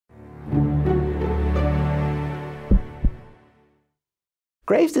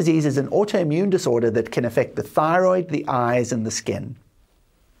Graves' disease is an autoimmune disorder that can affect the thyroid, the eyes, and the skin.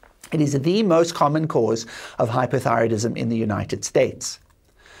 It is the most common cause of hypothyroidism in the United States.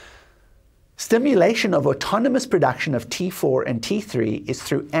 Stimulation of autonomous production of T4 and T3 is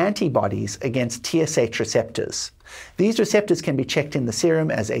through antibodies against TSH receptors. These receptors can be checked in the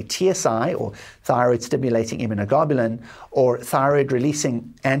serum as a TSI, or thyroid-stimulating immunoglobulin, or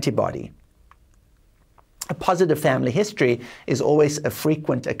thyroid-releasing antibody. A positive family history is always a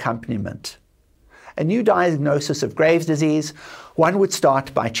frequent accompaniment. A new diagnosis of Graves' disease, one would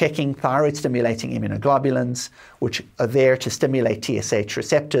start by checking thyroid-stimulating immunoglobulins, which are there to stimulate TSH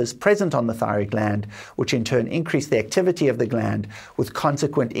receptors present on the thyroid gland, which in turn increase the activity of the gland with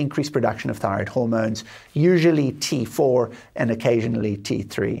consequent increased production of thyroid hormones, usually T4 and occasionally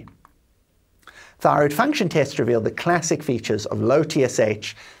T3. Thyroid function tests reveal the classic features of low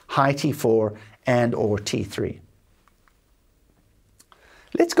TSH, high T4, and/or T3.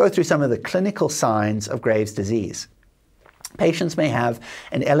 Let's go through some of the clinical signs of Graves' disease. Patients may have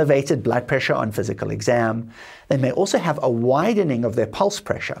an elevated blood pressure on physical exam. They may also have a widening of their pulse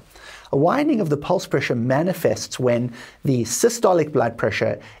pressure. A widening of the pulse pressure manifests when the systolic blood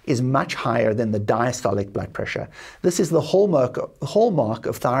pressure is much higher than the diastolic blood pressure. This is the hallmark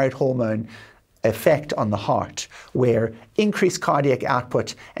of thyroid hormone effect on the heart, where increased cardiac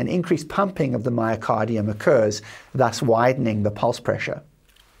output and increased pumping of the myocardium occurs, thus widening the pulse pressure.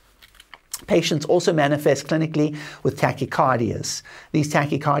 Patients also manifest clinically with tachycardias. These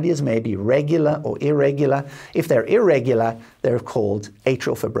tachycardias may be regular or irregular. If they're irregular, they're called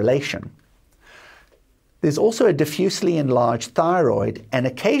atrial fibrillation. There's also a diffusely enlarged thyroid and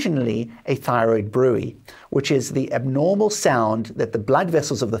occasionally a thyroid bruit, which is the abnormal sound that the blood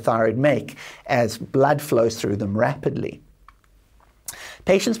vessels of the thyroid make as blood flows through them rapidly.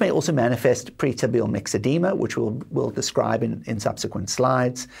 Patients may also manifest pretibial myxedema, which we'll describe in subsequent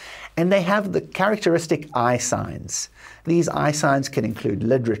slides, and they have the characteristic eye signs. These eye signs can include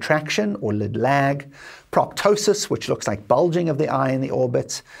lid retraction or lid lag, proptosis, which looks like bulging of the eye in the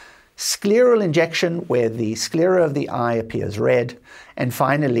orbit, scleral injection, where the sclera of the eye appears red, and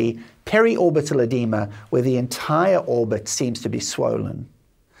finally, periorbital edema, where the entire orbit seems to be swollen.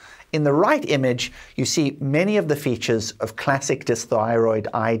 In the right image, you see many of the features of classic dysthyroid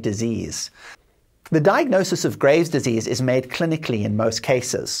eye disease. The diagnosis of Graves' disease is made clinically in most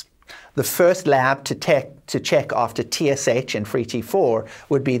cases. The first lab to check after TSH and free T4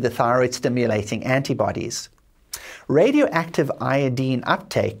 would be the thyroid-stimulating antibodies. Radioactive iodine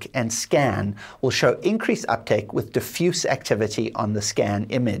uptake and scan will show increased uptake with diffuse activity on the scan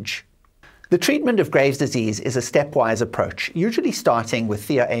image. The treatment of Graves' disease is a stepwise approach, usually starting with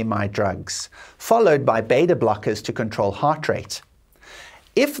thioamide drugs, followed by beta blockers to control heart rate.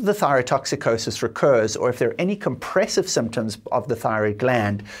 If the thyrotoxicosis recurs or if there are any compressive symptoms of the thyroid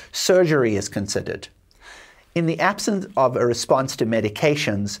gland, surgery is considered. In the absence of a response to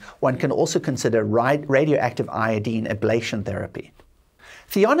medications, one can also consider radioactive iodine ablation therapy.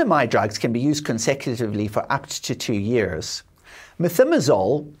 Thionamide drugs can be used consecutively for up to 2 years.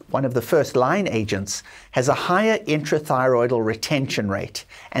 Methimazole, one of the first-line agents, has a higher intrathyroidal retention rate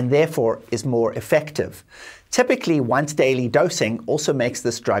and therefore is more effective. Typically, once-daily dosing also makes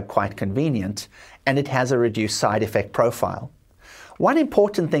this drug quite convenient, and it has a reduced side effect profile. One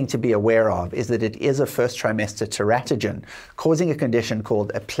important thing to be aware of is that it is a first-trimester teratogen, causing a condition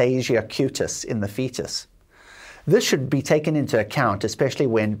called aplasia cutis in the fetus. This should be taken into account, especially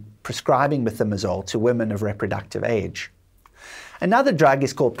when prescribing methimazole to women of reproductive age. Another drug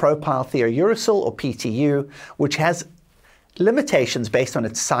is called propylthiouracil, or PTU, which has limitations based on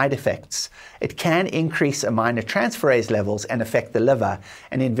its side effects. It can increase aminotransferase levels and affect the liver,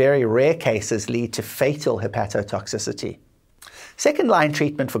 and in very rare cases lead to fatal hepatotoxicity. Second-line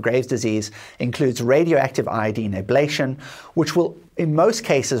treatment for Graves' disease includes radioactive iodine ablation, which will in most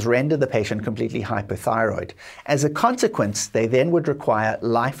cases render the patient completely hypothyroid. As a consequence, they then would require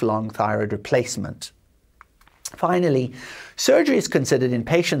lifelong thyroid replacement. Finally, surgery is considered in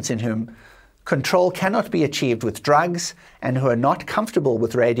patients in whom control cannot be achieved with drugs and who are not comfortable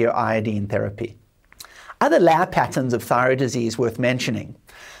with radioiodine therapy. Other lab patterns of thyroid disease worth mentioning.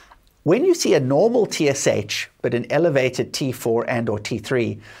 When you see a normal TSH but an elevated T4 and/or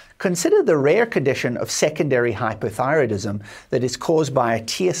T3, consider the rare condition of secondary hypothyroidism that is caused by a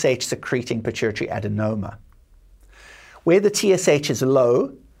TSH-secreting pituitary adenoma. Where the TSH is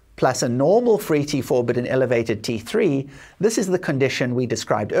low, plus a normal free T4 but an elevated T3, this is the condition we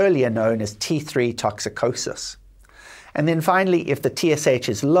described earlier known as T3 toxicosis. And then finally, if the TSH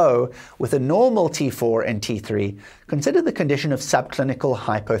is low with a normal T4 and T3, consider the condition of subclinical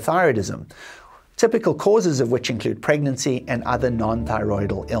hypothyroidism. typical causes of which include pregnancy and other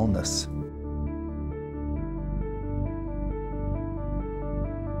non-thyroidal illness.